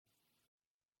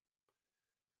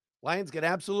Lions get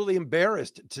absolutely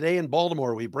embarrassed today in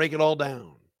Baltimore. We break it all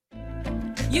down.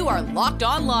 You are Locked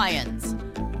On Lions,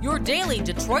 your daily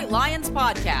Detroit Lions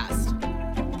podcast.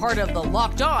 Part of the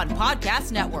Locked On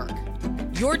Podcast Network,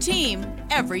 your team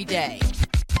every day.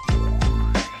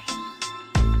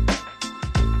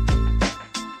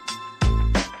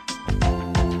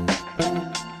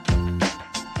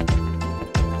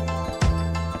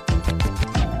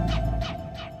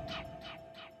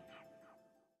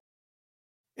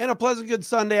 And a pleasant good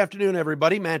Sunday afternoon,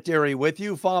 everybody. Matt Derry with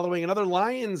you following another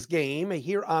Lions game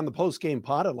here on the post-game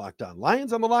pod at Locked On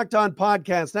Lions on the Locked On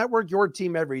Podcast Network, your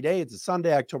team every day. It's a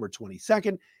Sunday, October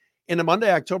 22nd and a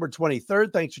Monday, October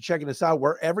 23rd. Thanks for checking us out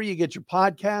wherever you get your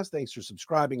podcast. Thanks for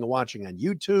subscribing and watching on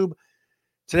YouTube.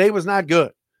 Today was not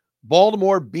good.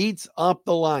 Baltimore beats up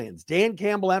the Lions. Dan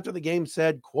Campbell after the game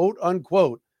said, quote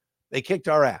unquote, they kicked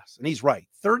our ass. And he's right.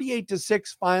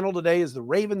 38-6 final today as the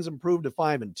Ravens improved to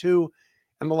 5-2.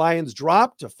 And the Lions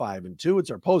dropped to 5-2.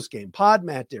 It's our post-game pod.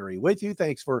 Matt Derry with you.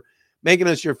 Thanks for making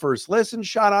us your first listen.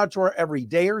 Shout out to our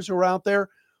everydayers who are out there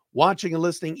watching and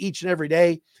listening each and every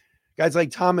day. Guys like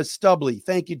Thomas Stubley.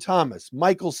 Thank you, Thomas.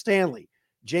 Michael Stanley.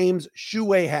 James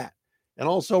Shoeway Hat. And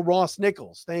also Ross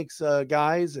Nichols. Thanks,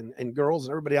 guys and girls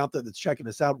and everybody out there that's checking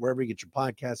us out wherever you get your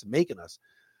podcasts and making us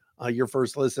your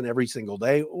first listen every single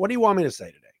day. What do you want me to say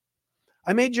today?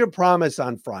 I made you a promise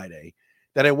on Friday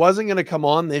that I wasn't going to come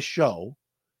on this show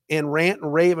and rant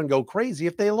and rave and go crazy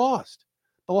if they lost.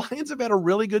 The Lions have had a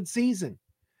really good season.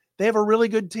 They have a really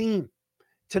good team.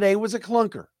 Today was a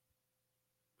clunker.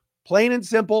 Plain and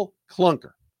simple,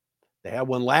 clunker. They had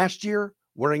one last year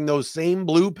wearing those same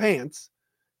blue pants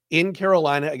in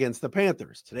Carolina against the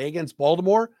Panthers. Today against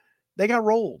Baltimore, they got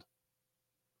rolled.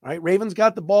 All right, Ravens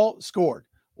got the ball, scored.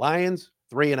 Lions,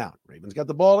 3 and out. Ravens got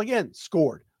the ball again,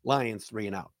 scored. Lions, 3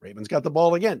 and out. Ravens got the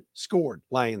ball again, scored.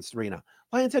 Lions, 3 and out.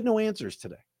 Lions had no answers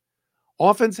today.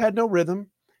 Offense had no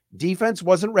rhythm. Defense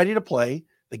wasn't ready to play.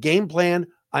 The game plan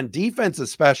on defense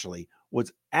especially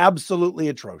was absolutely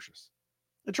atrocious.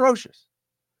 Atrocious.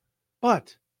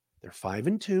 But they're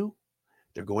 5-2.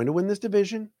 They're going to win this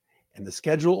division, and the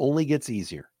schedule only gets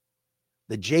easier.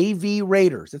 The JV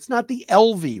Raiders, it's not the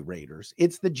LV Raiders,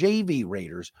 it's the JV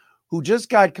Raiders who just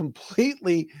got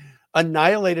completely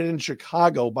annihilated in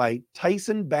Chicago by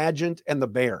Tyson Bagent and the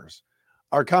Bears,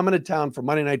 are coming to town for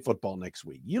Monday Night Football next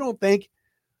week. You don't think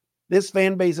this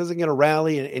fan base isn't going to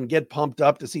rally and get pumped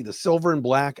up to see the silver and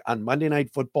black on Monday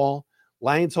Night Football?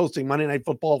 Lions hosting Monday Night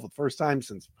Football for the first time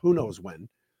since who knows when.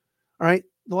 All right,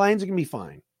 the Lions are going to be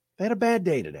fine. They had a bad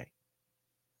day today.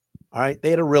 All right,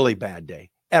 they had a really bad day.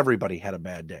 Everybody had a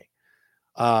bad day.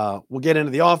 We'll get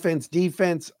into the offense,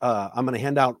 defense. I'm going to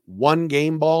hand out one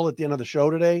game ball at the end of the show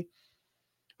today.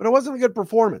 But it wasn't a good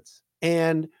performance.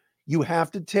 And you have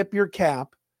to tip your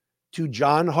cap to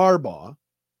John Harbaugh.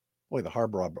 Boy, the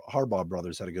Harbaugh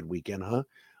brothers had a good weekend, huh?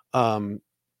 I'm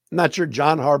not sure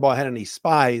John Harbaugh had any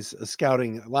spies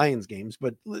scouting Lions games,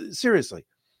 but seriously,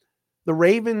 the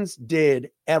Ravens did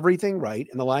everything right,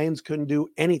 and the Lions couldn't do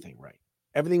anything right.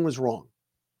 Everything was wrong.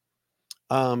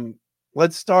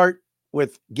 Let's start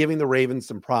with giving the Ravens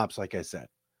some props, like I said.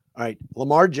 All right,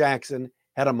 Lamar Jackson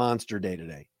had a monster day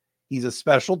today. He's a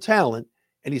special talent,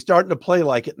 and he's starting to play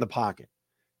like it in the pocket.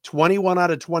 21 out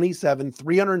of 27,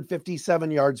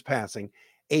 357 yards passing,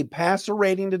 a passer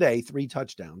rating today, 3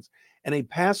 touchdowns, and a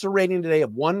passer rating today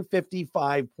of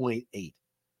 155.8.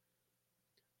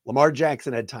 Lamar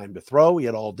Jackson had time to throw. He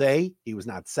had all day. He was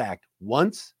not sacked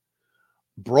once.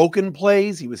 Broken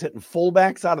plays. He was hitting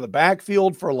fullbacks out of the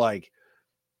backfield for where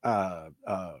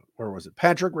was it?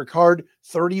 Patrick Ricard,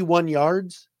 31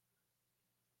 yards.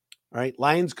 All right.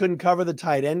 Lions couldn't cover the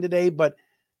tight end today, but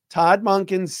Todd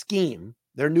Monken's scheme,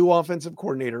 their new offensive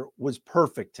coordinator, was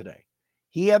perfect today.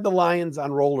 He had the Lions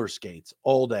on roller skates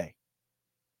all day.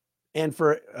 And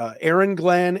for Aaron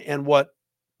Glenn and what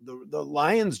the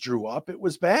Lions drew up, it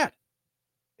was bad.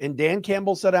 And Dan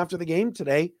Campbell said after the game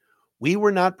today, we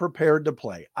were not prepared to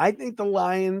play. I think the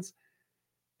Lions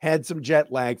had some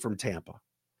jet lag from Tampa.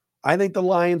 I think the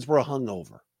Lions were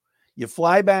hungover. You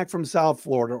fly back from South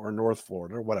Florida or North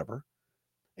Florida or whatever,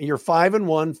 and you're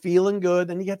 5-1, feeling good.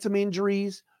 Then you get some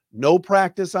injuries, no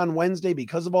practice on Wednesday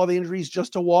because of all the injuries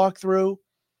just to walk through.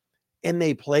 And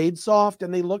they played soft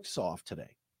and they looked soft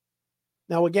today.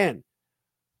 Now, again,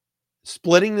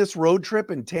 splitting this road trip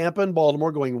in Tampa and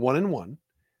Baltimore, going 1-1,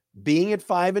 being at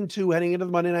 5-2 heading into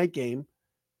the Monday night game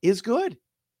is good.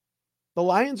 The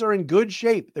Lions are in good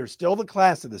shape. They're still the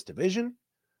class of this division.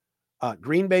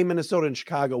 Green Bay, Minnesota, and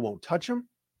Chicago won't touch them.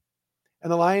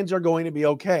 And the Lions are going to be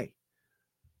okay.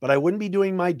 But I wouldn't be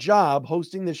doing my job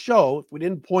hosting the show if we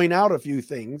didn't point out a few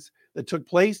things that took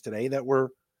place today that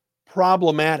were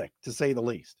problematic, to say the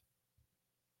least.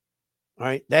 All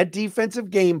right. That defensive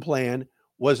game plan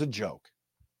was a joke.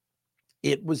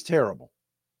 It was terrible.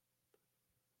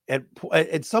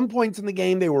 At some points in the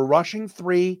game, they were rushing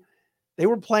three. They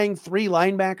were playing three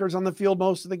linebackers on the field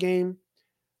most of the game.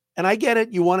 And I get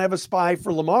it. You want to have a spy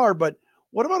for Lamar, but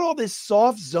what about all this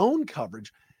soft zone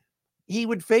coverage? He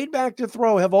would fade back to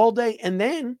throw, have all day, and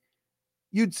then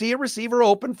you'd see a receiver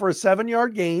open for a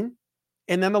 7-yard gain,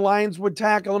 and then the Lions would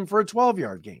tackle him for a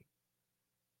 12-yard gain.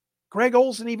 Greg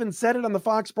Olsen even said it on the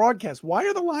Fox broadcast. Why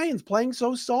are the Lions playing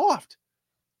so soft?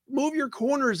 Move your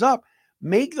corners up.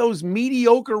 Make those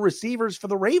mediocre receivers for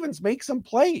the Ravens make some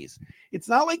plays. It's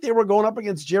not like they were going up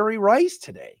against Jerry Rice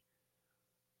today.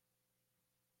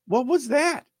 What was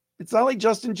that? It's not like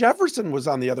Justin Jefferson was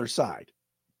on the other side.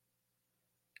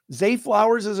 Zay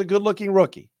Flowers is a good-looking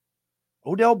rookie.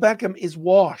 Odell Beckham is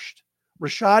washed.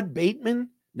 Rashad Bateman,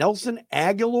 Nelson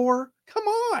Aguilar, come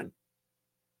on.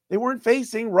 They weren't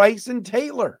facing Rice and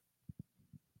Taylor.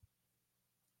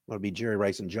 It would be Jerry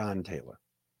Rice and John Taylor.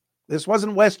 This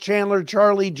wasn't Wes Chandler,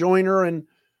 Charlie Joyner, and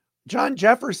John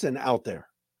Jefferson out there.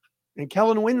 And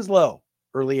Kellen Winslow,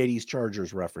 early 80s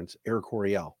Chargers reference, Air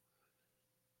Coryell.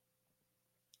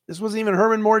 This wasn't even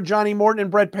Herman Moore, Johnny Morton,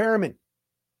 and Brett Perriman.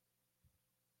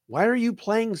 Why are you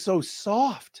playing so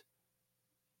soft?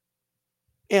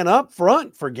 And up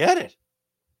front, forget it.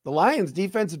 The Lions'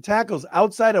 defensive tackles,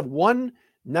 outside of one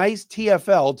nice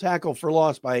TFL tackle for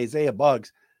loss by Isaiah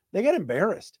Buggs, they got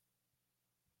embarrassed.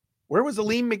 Where was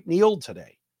Aleem McNeil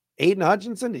today? Aiden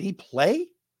Hutchinson, did he play?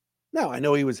 No, I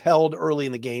know he was held early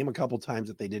in the game a couple times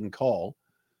that they didn't call.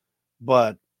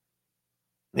 But,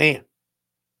 man,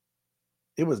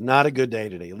 it was not a good day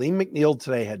today. Aleem McNeil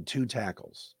today had 2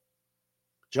 tackles.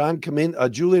 Julian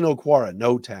Okwara,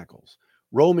 no tackles.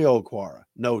 Romeo Okwara,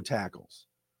 no tackles.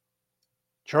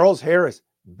 Charles Harris,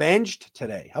 benched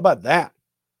today. How about that?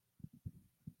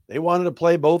 They wanted to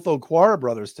play both Okwara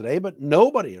brothers today, but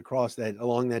nobody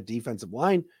along that defensive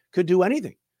line could do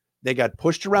anything. They got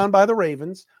pushed around by the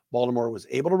Ravens. Baltimore was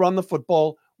able to run the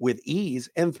football with ease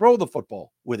and throw the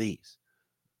football with ease.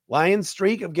 Lions'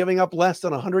 streak of giving up less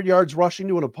than 100 yards rushing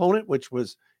to an opponent, which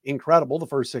was incredible the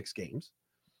first 6 games,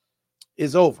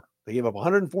 is over. They gave up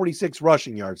 146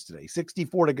 rushing yards today,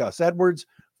 64 to Gus Edwards,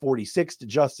 46 to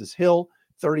Justice Hill,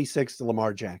 36 to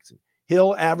Lamar Jackson.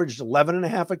 Hill averaged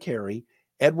 11.5 a carry,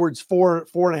 Edwards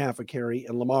 4.5 a carry,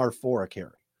 and Lamar 4 a carry.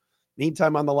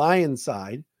 Meantime, on the Lions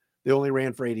side, they only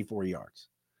ran for 84 yards.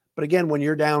 But again, when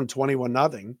you're down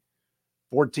 21-0,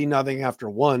 14-0 after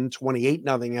 1,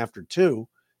 28-0 after 2,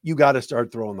 you got to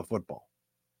start throwing the football.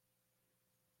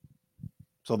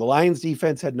 So the Lions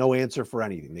defense had no answer for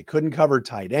anything. They couldn't cover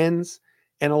tight ends,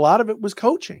 and a lot of it was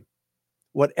coaching.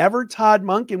 Whatever Todd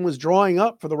Monken was drawing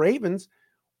up for the Ravens,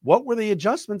 what were the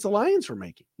adjustments the Lions were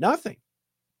making? Nothing.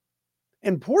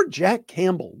 And poor Jack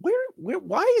Campbell,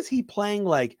 why is he playing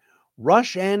like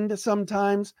rush end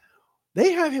sometimes?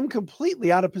 They have him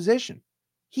completely out of position.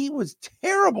 He was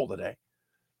terrible today.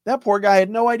 That poor guy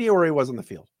had no idea where he was on the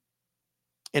field.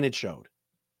 And it showed.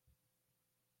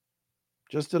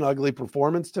 Just an ugly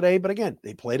performance today. But again,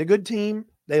 they played a good team.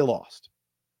 They lost.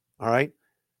 All right.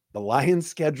 The Lions'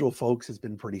 schedule, folks, has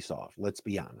been pretty soft. Let's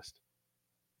be honest.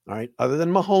 All right. Other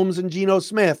than Mahomes and Geno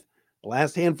Smith, the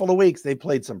last handful of weeks, they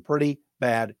played some pretty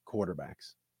bad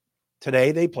quarterbacks.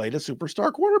 Today, they played a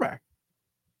superstar quarterback.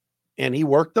 And he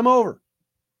worked them over.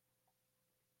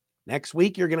 Next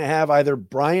week, you're going to have either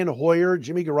Brian Hoyer,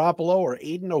 Jimmy Garoppolo, or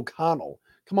Aiden O'Connell.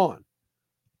 Come on.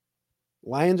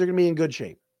 Lions are going to be in good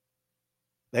shape.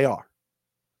 They are.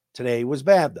 Today was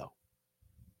bad, though.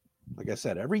 Like I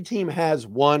said, every team has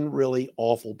one really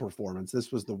awful performance.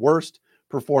 This was the worst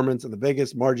performance and the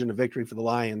biggest margin of victory for the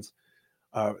Lions,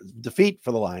 defeat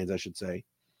for the Lions, I should say,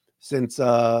 since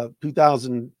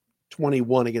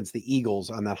 2021 against the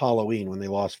Eagles on that Halloween when they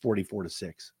lost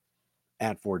 44-6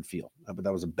 at Ford Field. But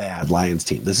that was a bad Lions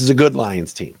team. This is a good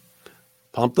Lions team.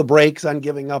 Pump the brakes on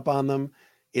giving up on them.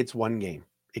 It's one game.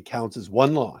 It counts as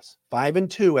one loss.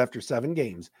 5-2 after 7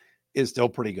 games is still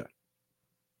pretty good.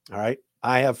 All right.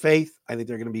 I have faith. I think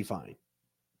they're going to be fine.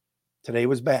 Today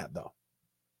was bad, though.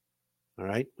 All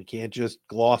right. We can't just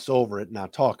gloss over it and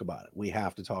not talk about it. We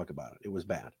have to talk about it. It was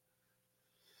bad.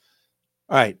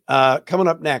 All right. Coming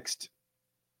up next,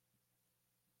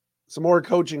 some more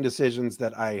coaching decisions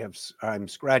that I'm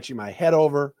scratching my head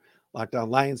over. Locked On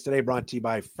Lions today brought to you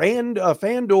by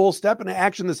FanDuel. Step into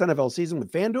action this NFL season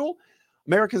with FanDuel,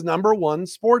 America's #1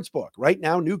 sportsbook. Right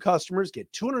now, new customers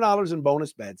get $200 in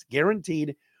bonus bets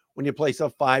guaranteed when you place a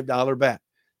 $5 bet.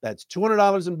 That's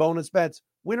 $200 in bonus bets,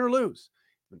 win or lose.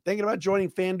 If you're thinking about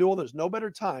joining FanDuel, there's no better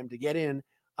time to get in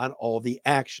on all the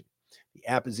action. The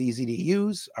app is easy to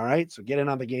use. All right. So get in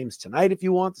on the games tonight if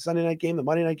you want. The Sunday night game, the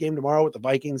Monday night game tomorrow with the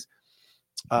Vikings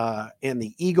and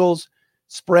the Eagles.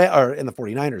 Spread, or in the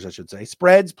 49ers, I should say.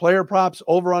 Spreads, player props,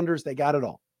 over-unders, they got it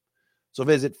all. So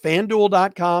visit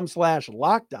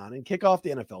FanDuel.com/lockedon and kick off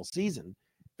the NFL season.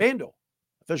 FanDuel,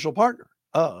 official partner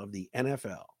of the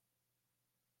NFL.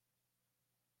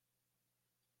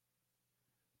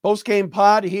 Post-game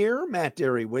pod here. Matt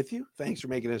Derry with you. Thanks for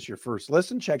making us your first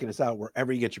listen, checking us out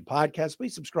wherever you get your podcasts.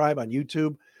 Please subscribe on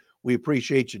YouTube. We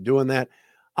appreciate you doing that.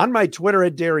 On my Twitter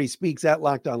at Derry Speaks, at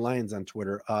Locked On Lions on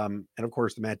Twitter, and of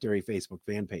course the Matt Derry Facebook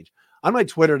fan page. On my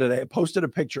Twitter today, I posted a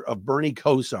picture of Bernie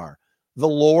Kosar, the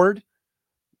Lord,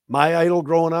 my idol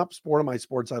growing up, one of my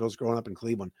sports idols growing up in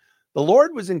Cleveland. The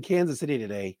Lord was in Kansas City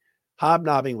today,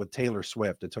 hobnobbing with Taylor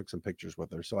Swift. I took some pictures with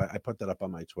her, so I put that up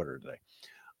on my Twitter today.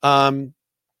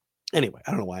 Anyway,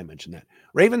 I don't know why I mentioned that.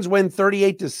 Ravens win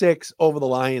 38-6 over the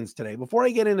Lions today. Before I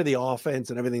get into the offense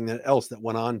and everything else that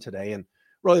went on today, and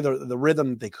really the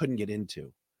rhythm they couldn't get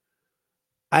into,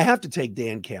 I have to take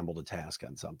Dan Campbell to task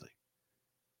on something.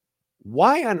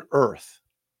 Why on earth,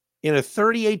 in a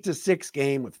 38-6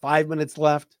 game with 5 minutes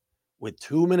left, with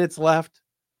 2 minutes left,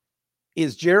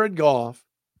 is Jared Goff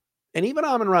and even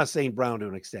Amon-Ra St. Brown to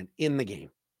an extent in the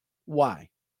game? Why?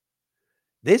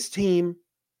 This team,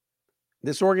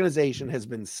 this organization has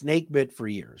been snake bit for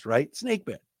years, right? Snake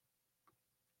bit.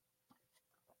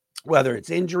 Whether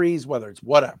it's injuries, whether it's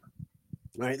whatever,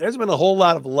 right? There's been a whole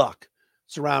lot of luck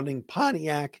surrounding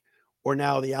Pontiac or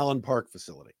now the Allen Park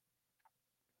facility.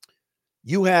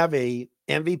 You have a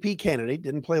MVP candidate,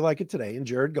 didn't play like it today, in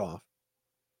Jared Goff,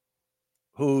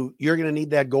 who you're going to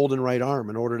need that golden right arm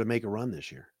in order to make a run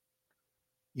this year.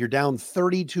 You're down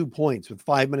 32 points with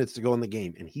 5 minutes to go in the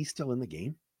game, and he's still in the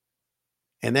game.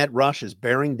 And that rush is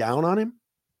bearing down on him.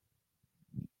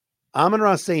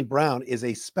 Amon-Ra St. Brown is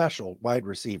a special wide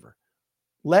receiver.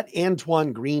 Let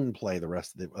Antoine Green play the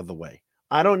rest of the way.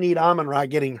 I don't need Amon-Ra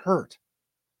getting hurt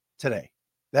today.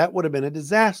 That would have been a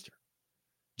disaster.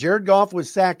 Jared Goff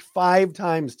was sacked 5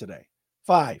 times today.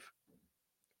 5.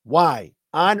 Why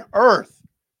on earth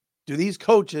do these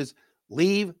coaches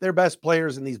leave their best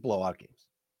players in these blowout games?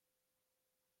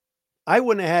 I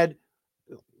wouldn't have had,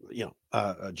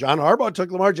 John Harbaugh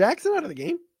took Lamar Jackson out of the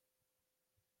game.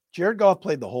 Jared Goff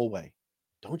played the whole way.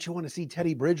 Don't you want to see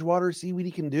Teddy Bridgewater, see what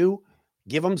he can do?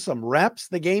 Give him some reps.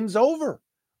 The game's over.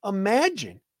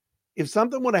 Imagine if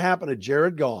something would have happened to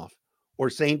Jared Goff or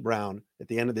St. Brown at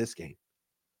the end of this game.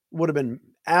 It would have been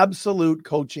absolute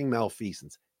coaching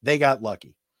malfeasance. They got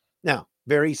lucky. Now,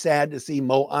 very sad to see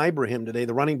Mo Ibrahim today,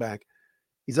 the running back.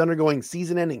 He's undergoing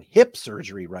season-ending hip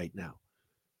surgery right now.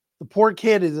 The poor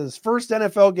kid is in his first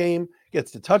NFL game,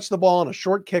 gets to touch the ball on a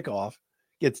short kickoff,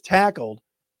 gets tackled,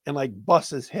 and busts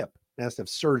his hip and has to have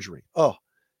surgery. Oh,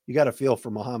 you got to feel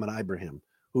for Muhammad Ibrahim,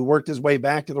 who worked his way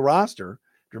back to the roster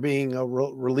after being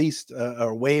released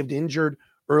or waived injured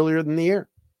earlier in the year.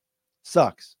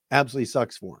 Sucks. Absolutely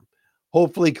sucks for him.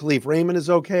 Hopefully Khalif Raymond is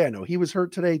okay. I know he was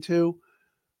hurt today too.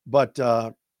 But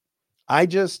I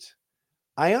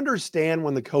understand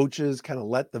when the coaches kind of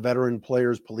let the veteran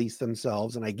players police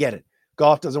themselves, and I get it.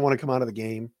 Goff doesn't want to come out of the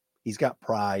game. He's got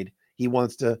pride. He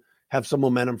wants to have some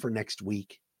momentum for next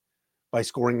week by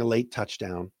scoring a late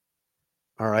touchdown.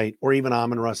 All right. Or even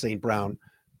Amon-Ra St. Brown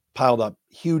piled up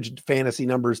huge fantasy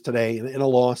numbers today in a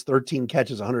loss, 13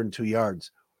 catches, 102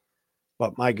 yards.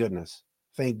 But my goodness,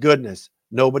 thank goodness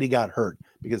nobody got hurt,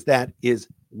 because that is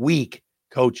weak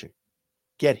coaching.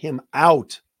 Get him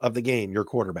out of the game, your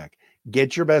quarterback.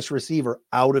 Get your best receiver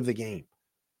out of the game.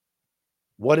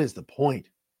 What is the point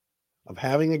of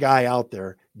having a guy out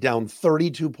there down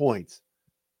 32 points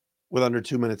with under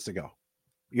 2 minutes to go?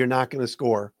 You're not going to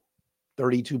score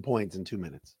 32 points in 2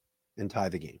 minutes and tie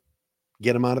the game.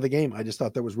 Get him out of the game. I just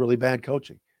thought that was really bad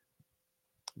coaching.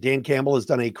 Dan Campbell has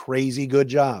done a crazy good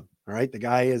job. All right. The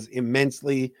guy is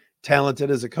immensely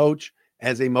talented as a coach,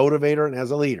 as a motivator, and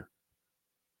as a leader.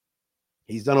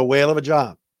 He's done a whale of a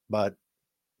job, but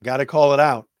got to call it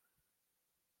out.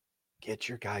 Get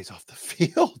your guys off the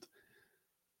field.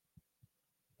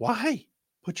 Why?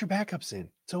 Put your backups in.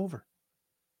 It's over.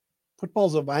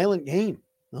 Football's a violent game.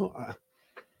 No,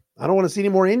 I don't want to see any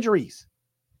more injuries.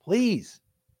 Please.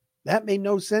 That made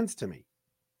no sense to me.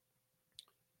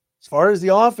 As far as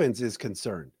the offense is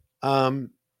concerned,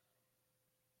 couldn't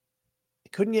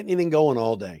get anything going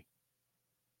all day.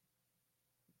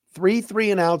 3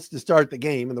 3-and-outs to start the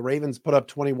game, and the Ravens put up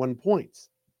 21 points.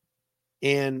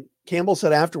 And Campbell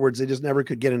said afterwards they just never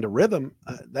could get into rhythm.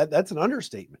 That's an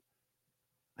understatement.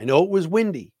 I know it was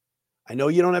windy. I know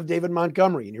you don't have David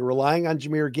Montgomery, and you're relying on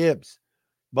Jahmyr Gibbs.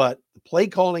 But the play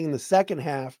calling in the second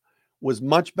half was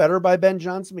much better by Ben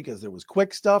Johnson because there was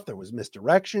quick stuff, there was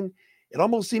misdirection. It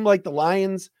almost seemed like the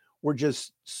Lions were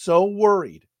just so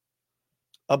worried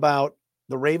about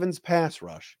the Ravens pass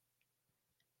rush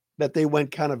that they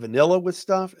went kind of vanilla with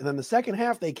stuff. And then the second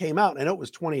half, they came out. I know it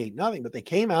was 28-0, but they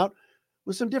came out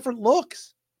with some different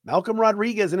looks. Malcolm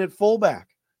Rodriguez in at fullback,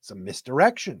 some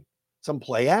misdirection, some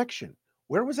play action.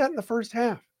 Where was that in the first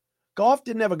half? Goff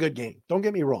didn't have a good game. Don't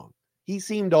get me wrong. He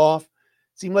seemed off.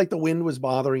 Seemed like the wind was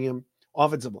bothering him.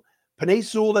 Offensive. Penei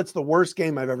Sewell, that's the worst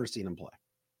game I've ever seen him play.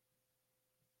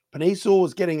 Penei Sewell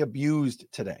was getting abused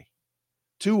today.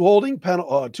 Two holding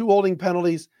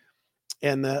penalties,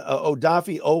 and the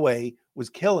Odafe Owe was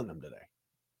killing them today.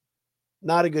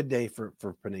 Not a good day for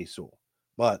Penei Sewell.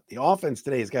 But the offense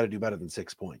today has got to do better than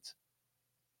 6 points.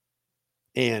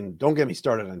 And don't get me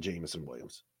started on Jameson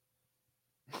Williams.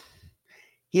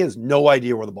 He has no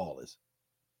idea where the ball is.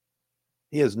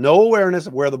 He has no awareness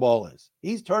of where the ball is.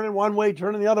 He's turning one way,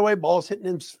 turning the other way. Ball's hitting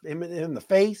him in the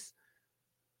face.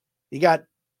 That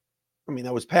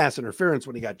was pass interference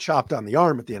when he got chopped on the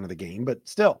arm at the end of the game, but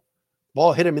still,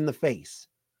 ball hit him in the face.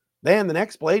 Then the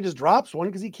next play just drops one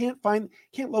because he can't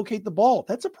locate the ball.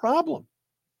 That's a problem.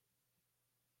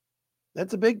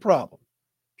 That's a big problem.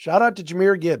 Shout out to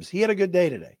Jahmyr Gibbs. He had a good day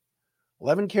today.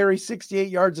 11 carries, 68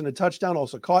 yards, and a touchdown.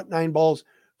 Also caught 9 balls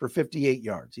for 58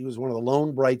 yards. He was one of the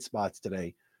lone bright spots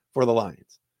today for the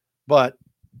Lions. But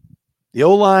the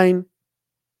O-line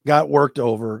got worked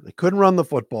over. They couldn't run the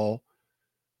football.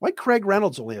 Why'd Craig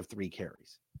Reynolds only have 3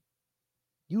 carries?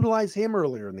 Utilize him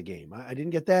earlier in the game. I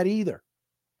didn't get that either.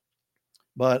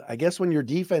 But I guess when your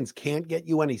defense can't get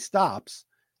you any stops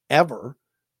ever,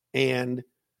 and,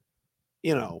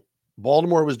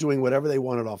 Baltimore was doing whatever they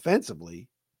wanted offensively,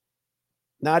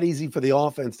 not easy for the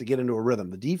offense to get into a rhythm.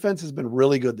 The defense has been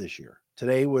really good this year.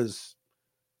 Today was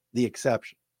the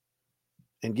exception.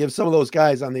 And give some of those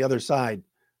guys on the other side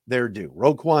their due.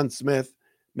 Roquan Smith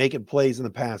making plays in the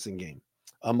passing game.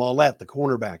 Mollett, the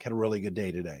cornerback, had a really good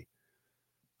day today.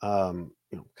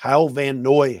 Kyle Van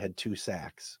Noy had 2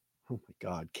 sacks. Oh my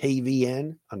God.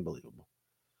 KVN, unbelievable.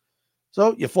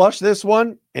 So you flush this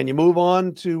one and you move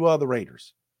on to the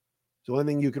Raiders. It's the only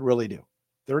thing you could really do.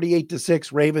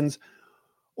 38-6 Ravens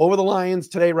over the Lions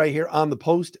today, right here on the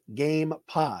post-game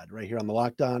pod, right here on the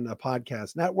Locked On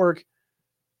Podcast Network.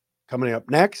 Coming up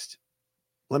next,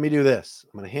 let me do this.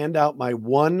 I'm going to hand out my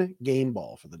 1 game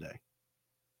ball for the day.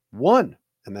 1,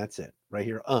 and that's it, right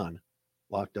here on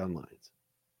Locked On Lions.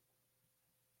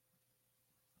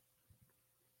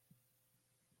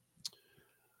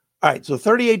 All right, so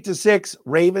 38-6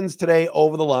 Ravens today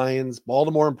over the Lions.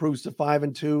 Baltimore improves to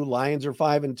 5-2. Lions are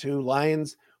 5-2.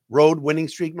 Lions road winning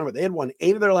streak. Remember, they had won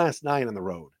 8 of their last 9 on the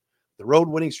road. The road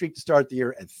winning streak to start the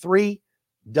year at 3,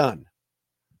 done.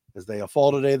 As they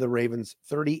fall today, the Ravens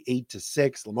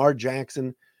 38-6. Lamar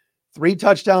Jackson, 3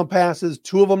 touchdown passes,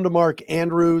 2 of them to Mark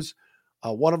Andrews,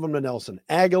 1 of them to Nelson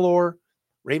Aguilar.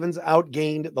 Ravens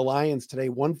outgained the Lions today,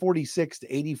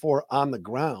 146-84 on the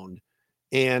ground.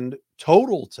 And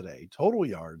total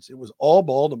yards, it was all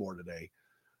Baltimore today,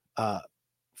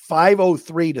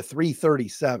 503 to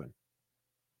 337.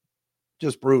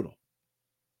 Just brutal.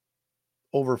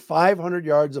 Over 500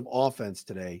 yards of offense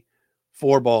today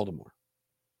for Baltimore.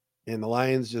 And the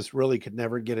Lions just really could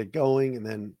never get it going. And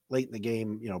then late in the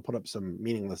game, put up some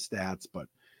meaningless stats. But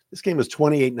this game was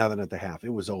 28-0 at the half. It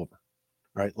was over.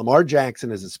 All right. Lamar Jackson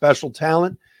is a special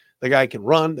talent. The guy can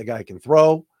run. The guy can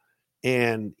throw.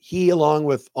 And he, along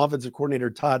with offensive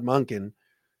coordinator Todd Monken,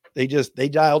 they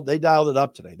dialed it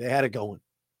up today. They had it going.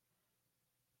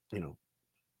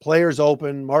 Players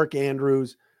open. Mark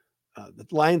Andrews. The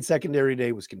Lions secondary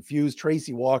day was confused.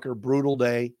 Tracy Walker, brutal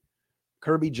day.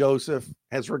 Kirby Joseph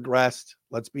has regressed,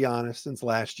 let's be honest, since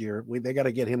last year. They got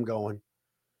to get him going.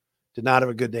 Did not have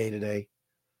a good day today.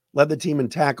 Led the team in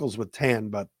tackles with 10,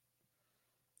 but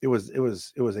it was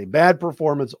a bad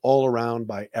performance all around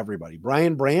by everybody.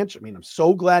 Brian Branch, I'm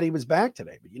so glad he was back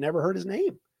today, but you never heard his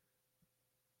name.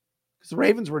 Because the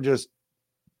Ravens were just,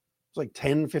 it was like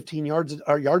 10, 15 yards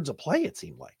a play, it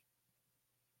seemed like.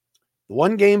 The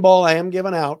 1 game ball I am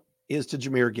giving out is to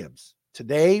Jahmyr Gibbs.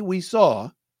 Today we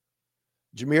saw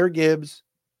Jahmyr Gibbs,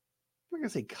 I'm not going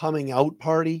to say coming out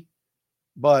party,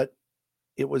 but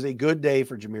it was a good day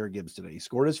for Jahmyr Gibbs today. He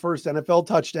scored his first NFL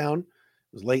touchdown.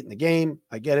 It was late in the game.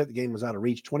 I get it. The game was out of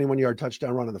reach. 21-yard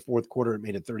touchdown run in the fourth quarter. It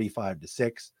made it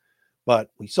 35-6. But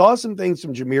we saw some things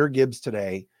from Jahmyr Gibbs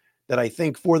today that I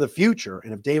think for the future,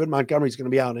 and if David Montgomery is going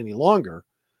to be out any longer,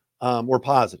 were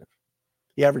positive.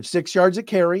 He averaged 6 yards a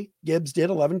carry. Gibbs did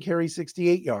 11 carries,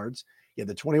 68 yards. He had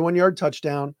the 21-yard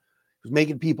touchdown. He was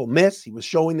making people miss. He was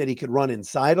showing that he could run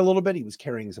inside a little bit. He was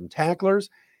carrying some tacklers.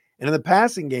 And in the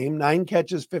passing game, 9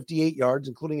 catches, 58 yards,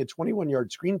 including a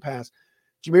 21-yard screen pass.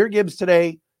 Jahmyr Gibbs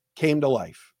today came to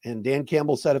life. And Dan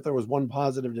Campbell said if there was one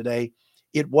positive today,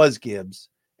 it was Gibbs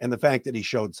and the fact that he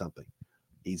showed something.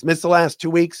 He's missed the last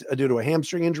 2 weeks due to a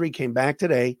hamstring injury, came back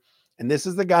today. And this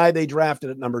is the guy they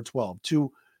drafted at number 12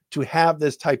 to have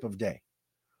this type of day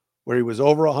where he was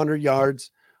over 100 yards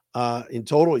in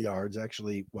total yards.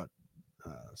 Actually,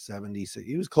 76?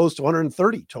 He was close to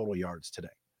 130 total yards today.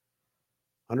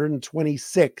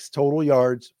 126 total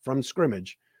yards from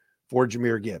scrimmage for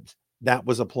Jahmyr Gibbs. That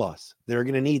was a plus. They're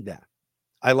going to need that.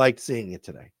 I liked seeing it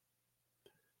today.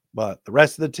 But the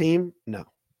rest of the team, no. It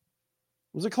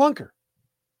was a clunker.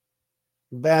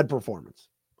 Bad performance.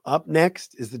 Up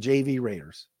next is the JV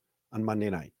Raiders on Monday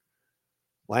night.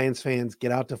 Lions fans,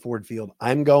 get out to Ford Field.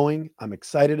 I'm going. I'm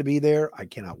excited to be there. I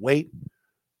cannot wait.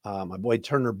 My boy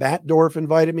Turner Batdorf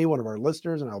invited me, one of our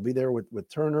listeners, and I'll be there with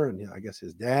Turner and I guess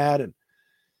his dad, and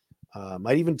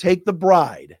might even take the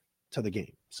bride to the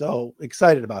game. So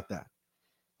excited about that.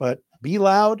 But be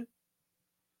loud.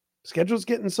 Schedule's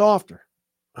getting softer.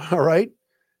 All right.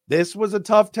 This was a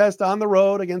tough test on the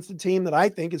road against a team that I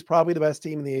think is probably the best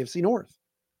team in the AFC North.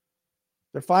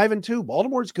 They're 5-2.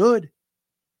 Baltimore's good.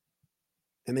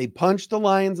 And they punched the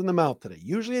Lions in the mouth today.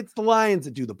 Usually it's the Lions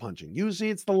that do the punching. Usually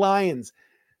it's the Lions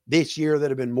this year that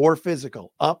have been more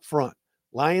physical up front.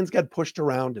 Lions got pushed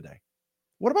around today.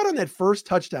 What about on that first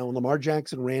touchdown when Lamar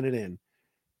Jackson ran it in?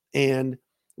 And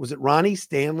was it Ronnie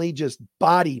Stanley just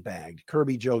body bagged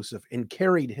Kirby Joseph and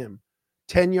carried him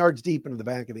 10 yards deep into the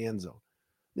back of the end zone?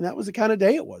 And that was the kind of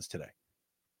day it was today.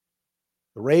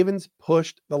 The Ravens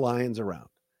pushed the Lions around,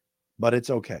 but it's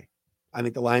okay. I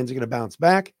think the Lions are going to bounce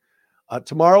back.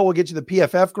 Tomorrow we'll get you the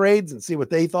PFF grades and see what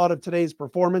they thought of today's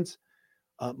performance.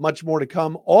 Much more to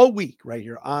come all week right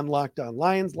here on Locked On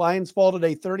Lions. Lions fall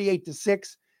today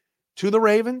 38-6 to the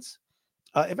Ravens.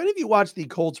 If any of you watched the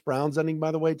Colts-Browns ending,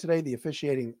 by the way, today, the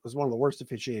officiating was one of the worst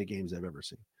officiated games I've ever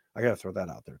seen. I got to throw that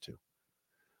out there too.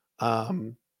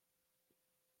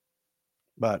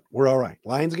 But we're all right.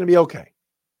 Lions are going to be okay.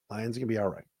 Lions are going to be all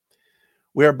right.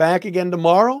 We are back again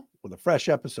tomorrow with a fresh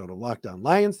episode of Locked On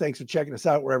Lions. Thanks for checking us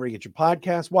out wherever you get your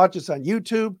podcasts. Watch us on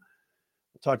YouTube.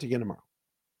 We'll talk to you again tomorrow.